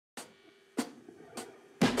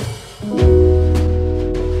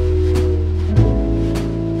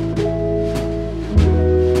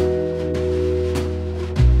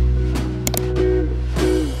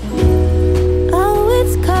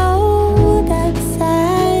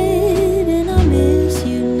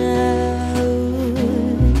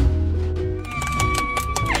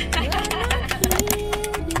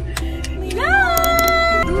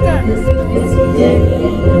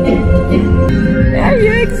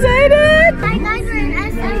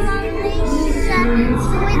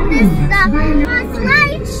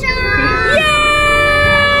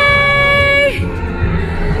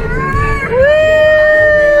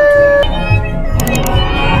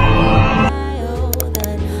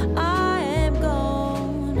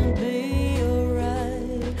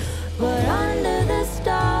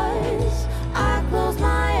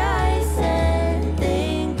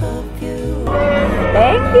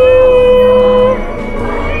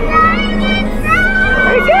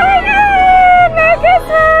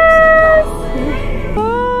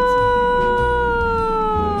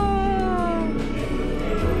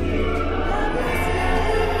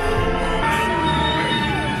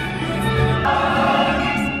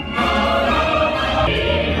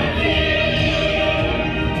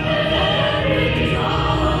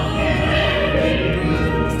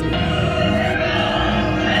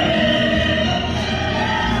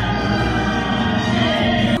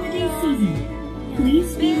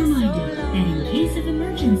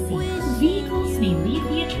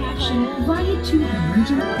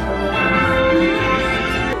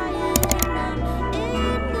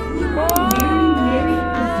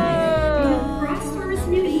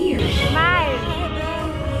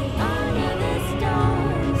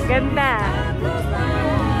Ganda.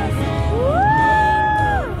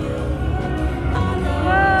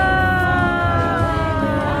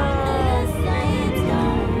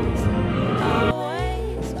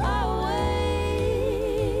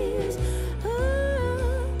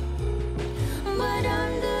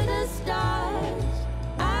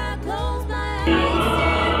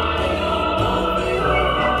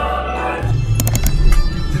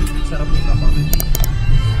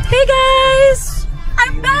 Hey guys!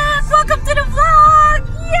 I'm back! Welcome to the vlog!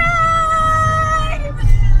 Yay!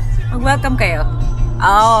 Mag-welcome kayo.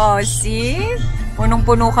 Oh, see?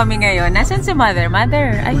 Punong-puno kami ngayon. Nasaan si Mother?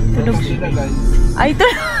 Mother? Ay, tulog siya. Ay,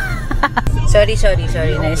 tulog. Sorry.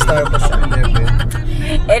 Na-store po siya.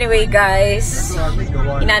 Anyway guys,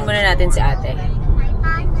 inaan muna natin si ate.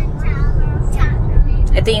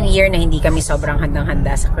 Ito yung year na hindi kami sobrang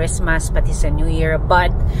handang-handa sa Christmas, pati sa New Year.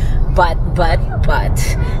 But,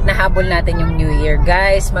 nahabol natin yung New Year.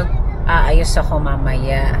 Guys, mag-aayos ako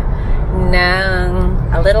mamaya ng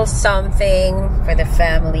a little something for the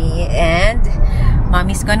family. And,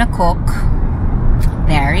 Mommy's gonna cook.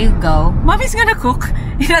 There you go. Mommy's gonna cook.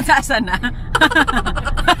 Inatasan na.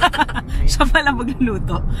 Siya pala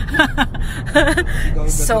magluluto.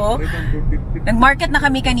 So, nag-market na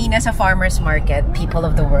kami kanina sa farmer's market, people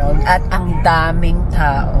of the world, at ang daming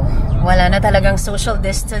tao. Wala na talagang social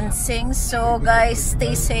distancing. So, guys,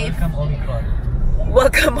 stay safe.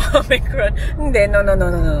 Welcome Omicron. Hindi, no.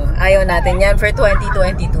 Ayaw natin yan for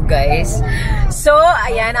 2022, guys. So,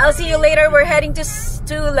 ayan. I'll see you later. We're heading to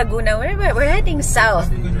Laguna. We're heading south.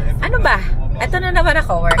 Ano ba? Ito na naman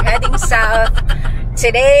ako. We're heading south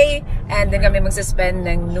today. And then kami magsuspend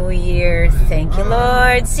ng New Year. Thank you,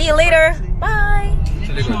 Lord. See you later. Bye.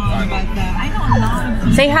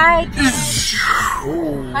 Say hi.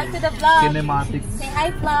 Hi to the vlog. Cinematic. Say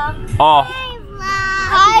hi, vlog. Oh.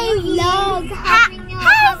 Hi vlog! Happy New Year!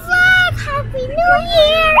 Hi vlog! Happy New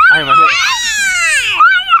Year! Ay, mali.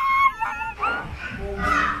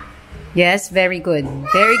 Yes, very good.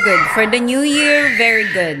 Very good. For the new year,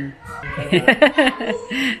 very good.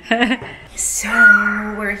 So,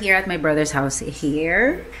 we're here at my brother's house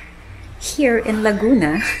here in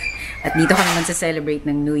Laguna. At dito kami magsa-celebrate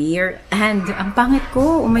ng New Year. And, ang pangit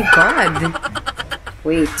ko, oh my God.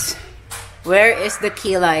 Wait. Where is the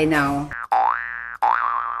kilay now?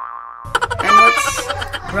 And what's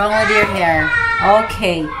wrong with your hair?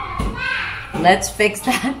 Okay. Let's fix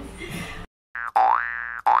that.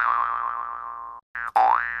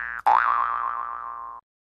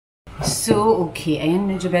 So, okay. Ayan,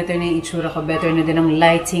 medyo better na yung itsura ko. Better na din ang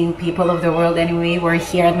lighting. People of the world. Anyway, we're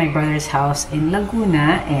here at my brother's house in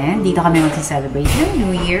Laguna. And dito kami magsa-celebrate ng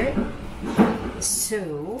New Year.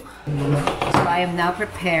 So I am now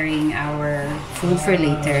preparing our food for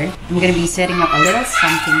later. I'm gonna be setting up a little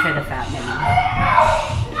something for the family.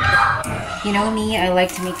 You know me, I like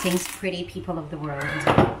to make things pretty, people of the world.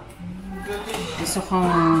 Gusto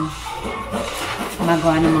kong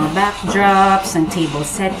magawa ng mga backdrops, ng table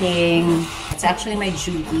setting. It's actually my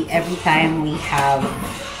duty every time we have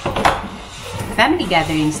family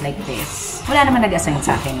gatherings like this. Wala naman nag-assign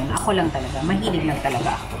sa akin. Ako lang talaga. Mahilig lang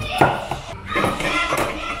talaga ako.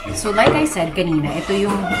 So like I said kanina, ito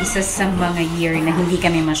yung isa sa mga year na hindi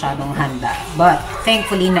kami masyadong handa. But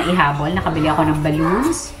thankfully, naihabol. Nakabili ako ng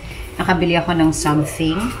balloons. Nakabili ako ng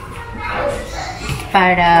something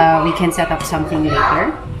para we can set up something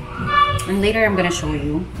later. And later, I'm gonna show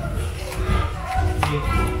you.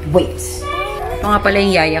 Wait. Ito nga pala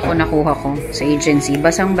yung yaya ko nakuha ko sa agency.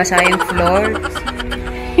 Basang-basa yung floor.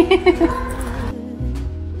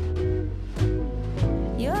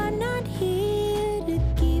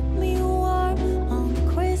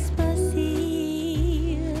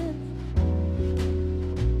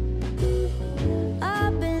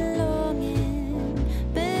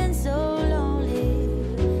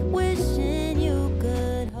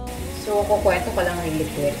 So, kukwento ko lang really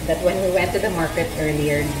quick that when we went to the market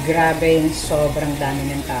earlier, grabe yung sobrang dami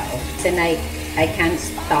ng tao. And I can't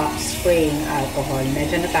stop spraying alcohol.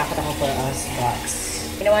 Medyo natakot ako for us, but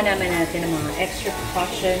ginawa naman natin ng mga extra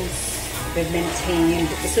precautions. We've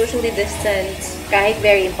maintained socially distant, kahit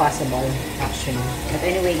very impossible, actually. But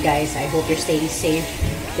anyway, guys, I hope you're staying safe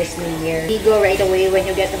this New Year. You go right away when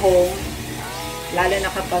you get home. Lalo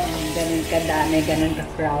na kapag ganun kadami, ganun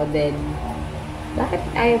ka-crowded. Bakit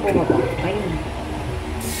ayaw bumaba? Ayun.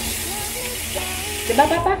 Diba,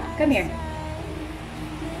 Papa? Come here.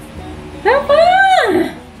 Papa!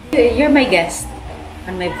 You're my guest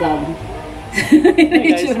on my vlog. Hey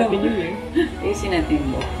guys, Happy New Year! Ayusin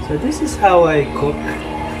natin mo. So this is how I cook.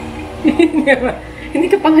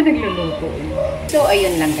 Hindi ka pa nga nagluluto. So,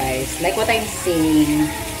 ayun lang guys. Like what I'm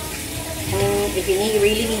saying, I mean, if you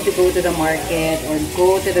really need to go to the market or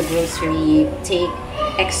go to the grocery, take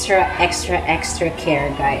extra care,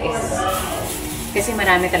 guys. Kasi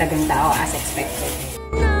marami talagang tao as expected.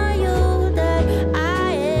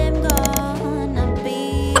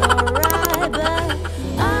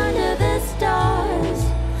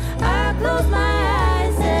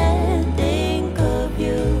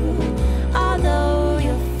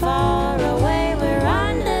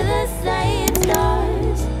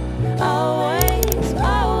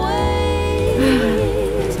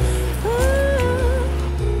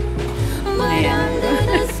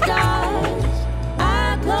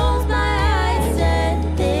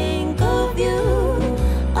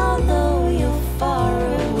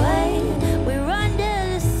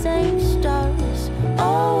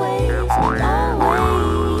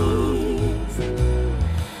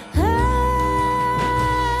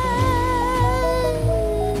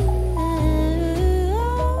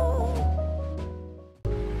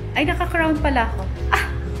 Ay, naka-crown pala ako. Ah,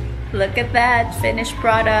 look at that. Finished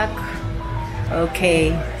product.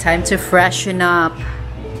 Okay, time to freshen up.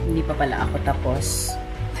 Hindi pa pala ako tapos.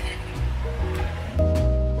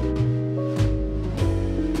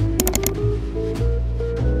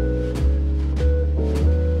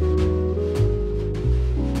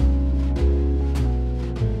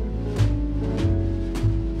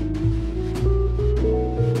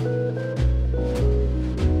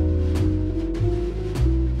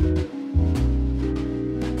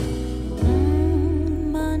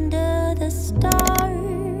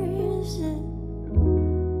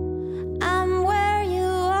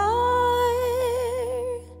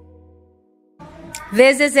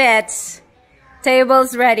 This is it.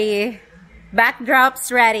 Tables ready. Backdrops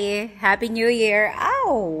ready. Happy New Year.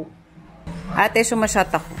 Ow! Ate, sumasyat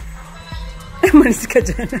ako. Manis ka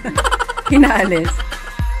dyan. Hinaalis.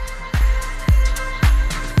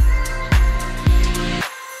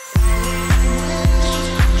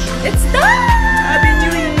 It's done! Happy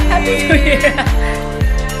New Year! Happy New Year!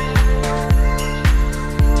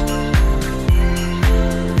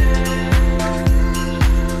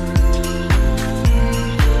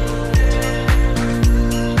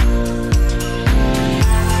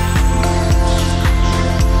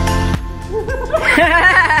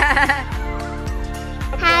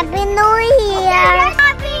 Happy New Year!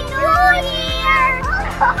 Happy New Year!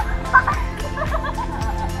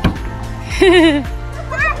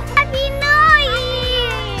 Happy New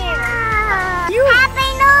Year! Happy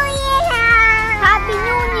New Year! Happy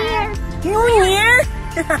New Year! New Year!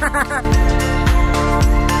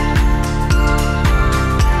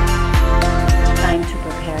 Time to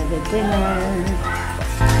prepare the dinner.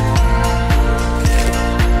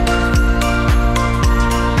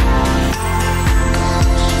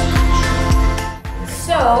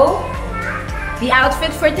 So, the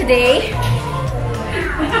outfit for today,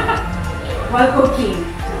 while cooking,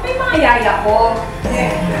 may mga yaya ko.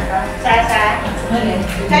 Sasa,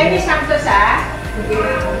 Chinese Santos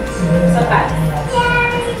sapat.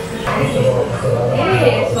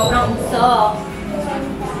 Eh, sobrang usok.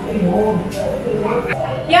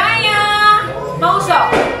 Yaya!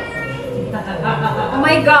 Mausok! Oh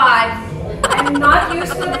my God! I'm not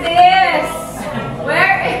used to this!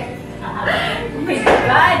 Where? Oh my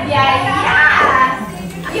God, Yaya!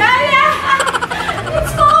 Yaya!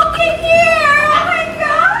 It's cooking here! Oh my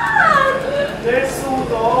God! There's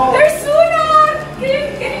suno! There's sunog!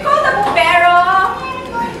 Can you call the bombero?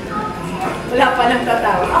 Wala pa nang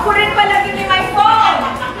tatawa. Ako rin pala, give me my phone!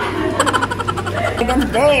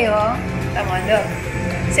 Good day, oh. Come on, look.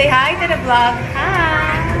 Say hi to the vlog.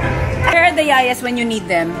 Hi! Where are the Yayas when you need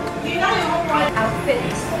them?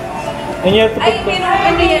 Outfits. And you have to put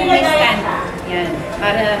Ano yan, may stand. Yan,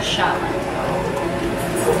 para shop.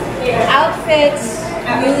 Outfits,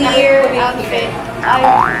 New Year outfit.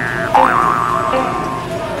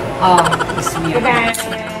 Oh, this me.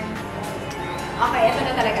 Okay, ito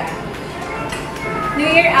na talaga. New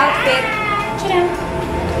Year outfit. Tcharam!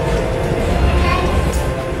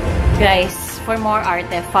 Guys, for more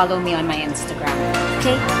arte, follow me on my Instagram.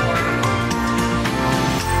 Okay?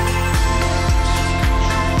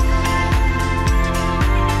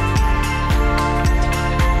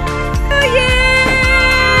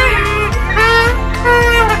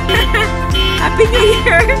 Happy New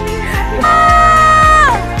Year!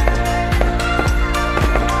 Wow!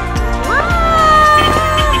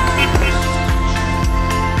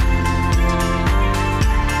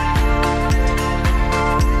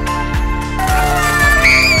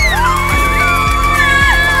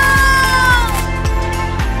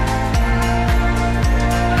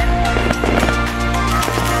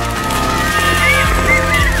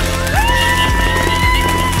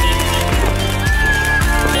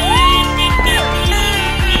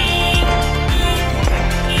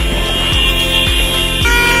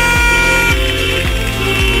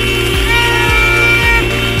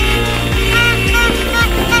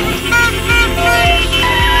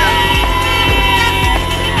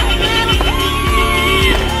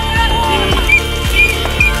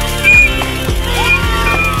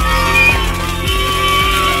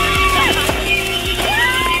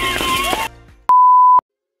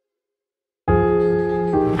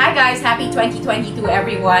 2022,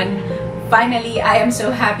 everyone. Finally, I am so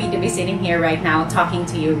happy to be sitting here right now talking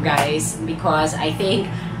to you guys because I think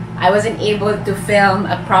I wasn't able to film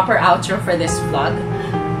a proper outro for this vlog.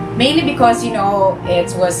 Mainly because, you know,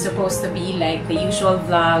 it was supposed to be like the usual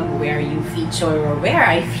vlog where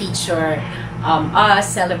I feature us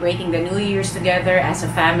celebrating the New Year's together as a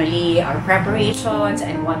family, our preparations,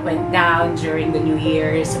 and what went down during the New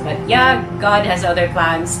Year's. But yeah, God has other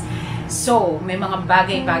plans. So, may mga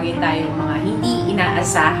bagay-bagay tayong mga hindi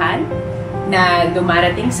inaasahan na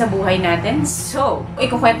dumarating sa buhay natin. So,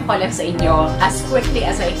 ikukwento ko lang sa inyo as quickly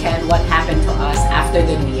as I can what happened to us after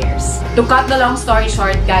the New Year's. To cut the long story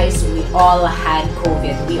short, guys, we all had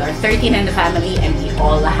COVID. We are 13 in the family and we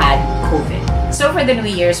all had COVID. So for the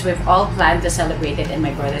New Year's, we've all planned to celebrate it in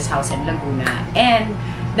my brother's house in Laguna. And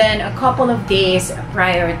then a couple of days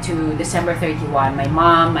prior to December 31, my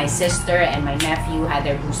mom, my sister, and my nephew had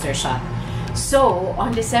their booster shot. So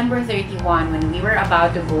on December 31, when we were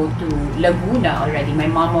about to go to Laguna already, my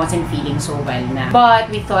mom wasn't feeling so well na. But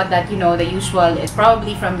we thought that, you know, the usual is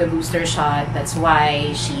probably from the booster shot. That's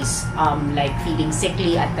why she's like feeling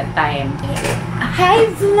sickly at the time. Hi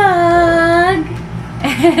vlog!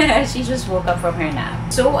 She just woke up from her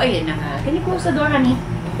nap. So ayun na nga. Can you close the door, honey?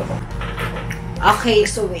 Okay,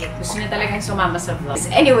 so wait. Gusto niya talagang sumama sa vlog.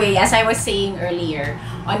 Anyway, as I was saying earlier,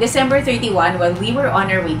 on December 31, while we were on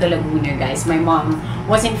our way to Laguna, guys, my mom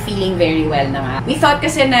wasn't feeling very well na nga. We thought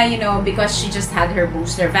kasi na, you know, because she just had her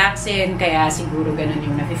booster vaccine, kaya siguro ganun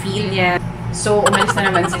yung nafe-feel niya. So, umalis na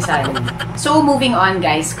naman si Sally. So, moving on,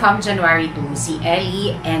 guys, come January 2, si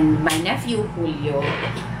Ellie and my nephew, Julio,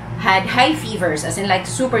 had high fevers, as in like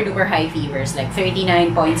super duper high fevers, like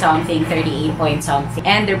 39 point something, 38 point something.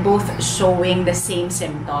 And they're both showing the same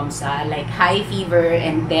symptoms, like high fever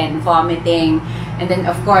and then vomiting. And then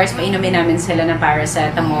of course, painumin namin sila ng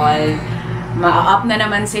paracetamol. Ma-up na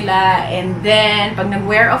naman sila. And then, pag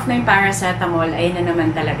nag-wear off na yung paracetamol, ayun na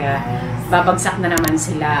naman talaga. Babagsak na naman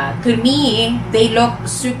sila. To me, they look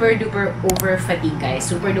super duper over fatigue, guys.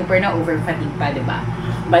 Super duper na over fatigue pa, diba?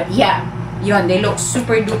 But yeah, yun, they look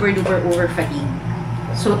super duper duper over fatigue.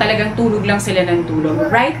 So talagang tulog lang sila ng tulog.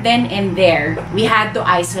 Right then and there, we had to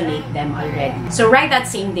isolate them already. So right that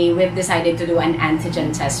same day, we've decided to do an antigen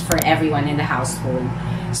test for everyone in the household.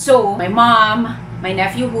 So my mom, my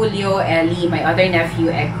nephew Julio, Ellie, my other nephew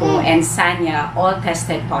Echo, and Sanya all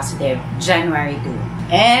tested positive January 2.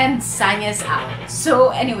 And Sanya's out. So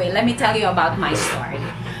anyway, let me tell you about my story.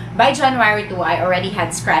 By January 2, I already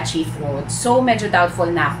had scratchy throat. So, medyo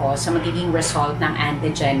doubtful na ako sa magiging result ng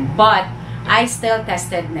antigen. But, I still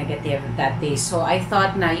tested negative that day. So, I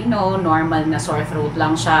thought na, you know, normal na sore throat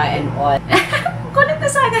lang siya and all. Kulit na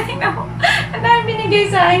sana, tingnan ko. Ang dami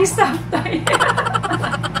binigay sa aking stuff toy.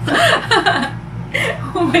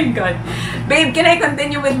 Oh my God. Babe, can I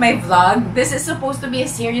continue with my vlog? This is supposed to be a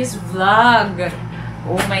serious vlog.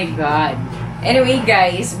 Oh my God. Anyway,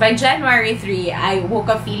 guys, by January 3, I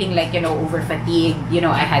woke up feeling like, you know, over fatigue. You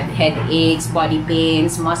know, I had headaches, body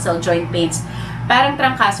pains, muscle joint pains. Parang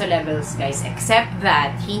trangkaso levels, guys. Except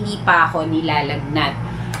that, hindi pa ako nilalagnat.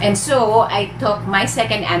 And so, I took my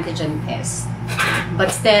second antigen test.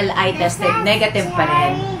 But still, I tested negative pa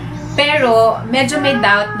rin. Pero, medyo may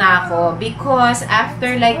doubt na ako because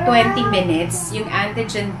after like 20 minutes, yung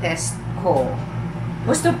antigen test ko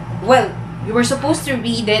was to, well, you were supposed to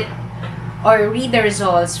read it or read the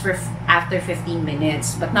results for after 15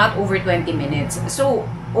 minutes, but not over 20 minutes. So,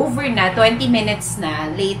 over na, 20 minutes na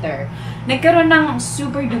later, nagkaroon ng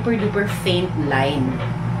super duper duper faint line.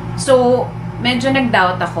 So, medyo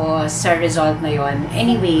nag-doubt ako sa result na yon.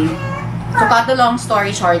 Anyway, to cut the long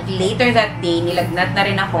story short, later that day, nilagnat na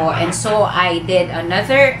rin ako, and so I did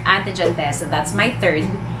another antigen test, so that's my third.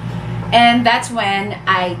 And that's when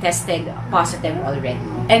I tested positive already.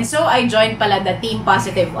 And so I joined pala the team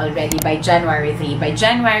positive already by January 3. By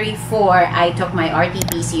January 4, I took my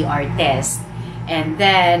RT-PCR test. And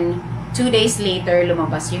then, 2 days later,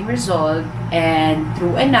 lumabas yung result. And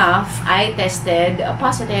true enough, I tested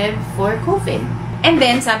positive for COVID. And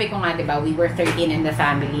then, sabi ko nga, diba, we were 13 in the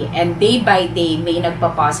family. And day by day, may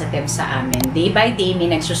nagpa-positive sa amin. Day by day, may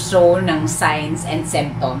nagsushow ng signs and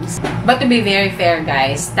symptoms. But to be very fair,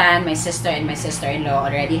 guys, Stan, my sister, and my sister-in-law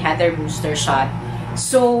already had their booster shot.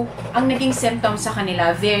 So, ang naging symptoms sa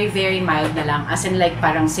kanila, very, very mild na lang. As in like,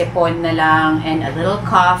 parang sipon na lang and a little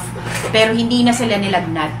cough. Pero hindi na sila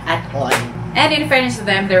nilagnat at all. And in fairness to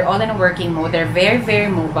them, they're all in a working mode. They're very,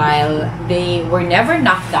 very mobile. They were never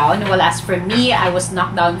knocked down. Well, as for me, I was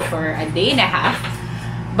knocked down for a day and a half.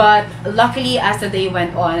 But luckily, as the day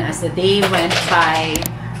went on, as the day went by,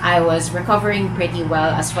 I was recovering pretty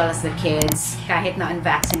well as the kids, kahit na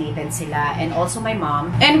unvaccinated sila, and also my mom.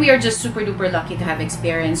 And we are just super duper lucky to have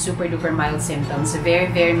experienced super duper mild symptoms, very,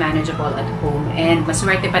 very manageable at home. And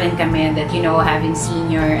maswerte pa rin kami that, you know, having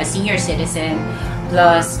a senior citizen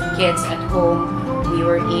plus kids at home, we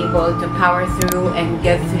were able to power through and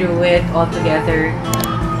get through it all together.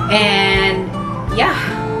 And yeah.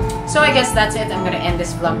 So I guess that's it. I'm gonna end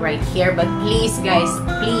this vlog right here. But please, guys,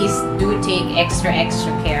 please do take extra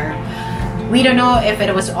care. We don't know if it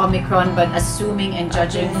was Omicron, but assuming and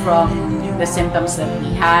judging from the symptoms that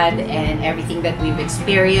we had and everything that we've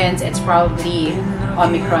experienced, it's probably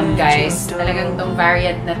Omicron, guys. Talagang tong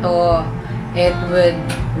variant na to, it would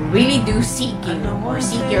really do seek you or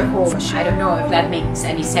seek your home. I don't know if that makes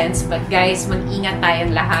any sense, but guys, mag-ingat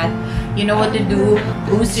tayong lahat. You know what to do.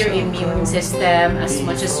 Boost your immune system as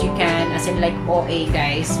much as you can, as in like OA,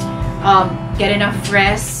 guys. Get enough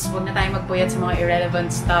rest. Huwag na tayong magpuyat sa mga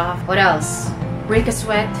irrelevant stuff. What else? Break a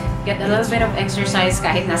sweat. Get a little bit of exercise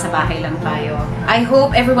kahit nasa bahay lang tayo. I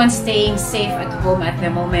hope everyone's staying safe at home at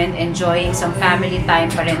the moment, enjoying some family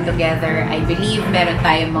time pa rin together. I believe meron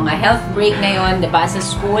tayong mga health break ngayon, diba, sa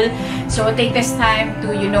school. So take this time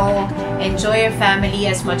to, you know, enjoy your family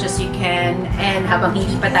as much as you can, and habang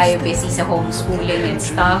hindi pa tayo busy sa homeschooling and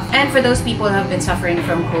stuff. And for those people who have been suffering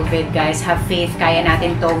from COVID, guys, have faith. Kaya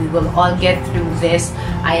natin to. We will all get through this.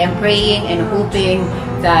 I am praying and hoping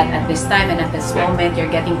that at this time and at this moment,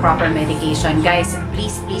 you're getting proper medication. Guys,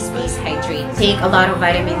 please, please, please hydrate. Take a lot of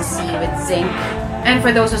vitamin C with zinc. And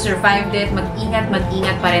for those who survived it, mag-ingat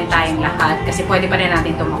pa rin tayong lahat. Kasi pwede pa rin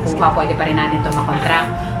natin ito makuha, pwede pa rin natin ito makontract,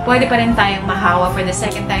 pwede pa rin tayong mahawa for the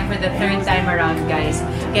second time, for the third time around, guys.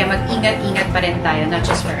 Kaya mag-ingat pa rin tayo, not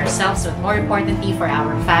just for ourselves, but more importantly, for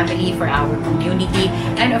our family, for our community,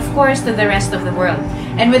 and of course, to the rest of the world.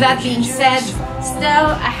 And with that being said,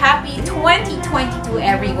 still a happy 2022,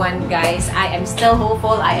 everyone, guys. I am still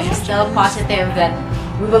hopeful. I am still positive that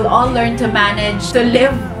we will all learn to manage, to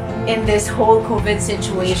live in this whole COVID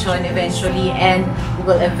situation eventually, and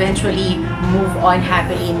we will eventually move on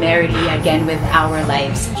happily, merrily again with our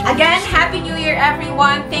lives. Again, Happy New Year,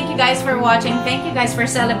 everyone. Thank you guys for watching. Thank you guys for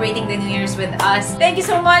celebrating the New Year's with us. Thank you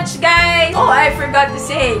so much, guys. Oh, I forgot to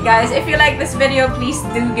say, guys, if you like this video, please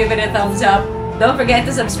do give it a thumbs up. Don't forget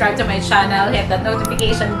to subscribe to my channel, hit that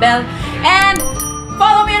notification bell, and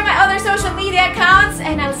follow me on my other social media accounts,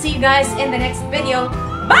 and I'll see you guys in the next video.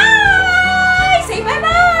 Bye! Say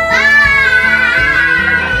bye-bye!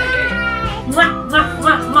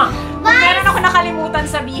 Meron ako nakalimutan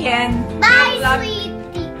sabihin. Bye,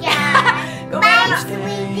 sweetie cat. Bye,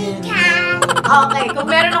 sweetie cat. Okay, kung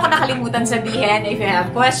meron ako nakalimutan sabihin, if you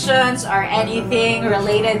have questions or anything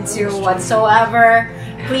related to whatsoever,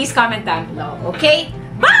 please comment down below, okay?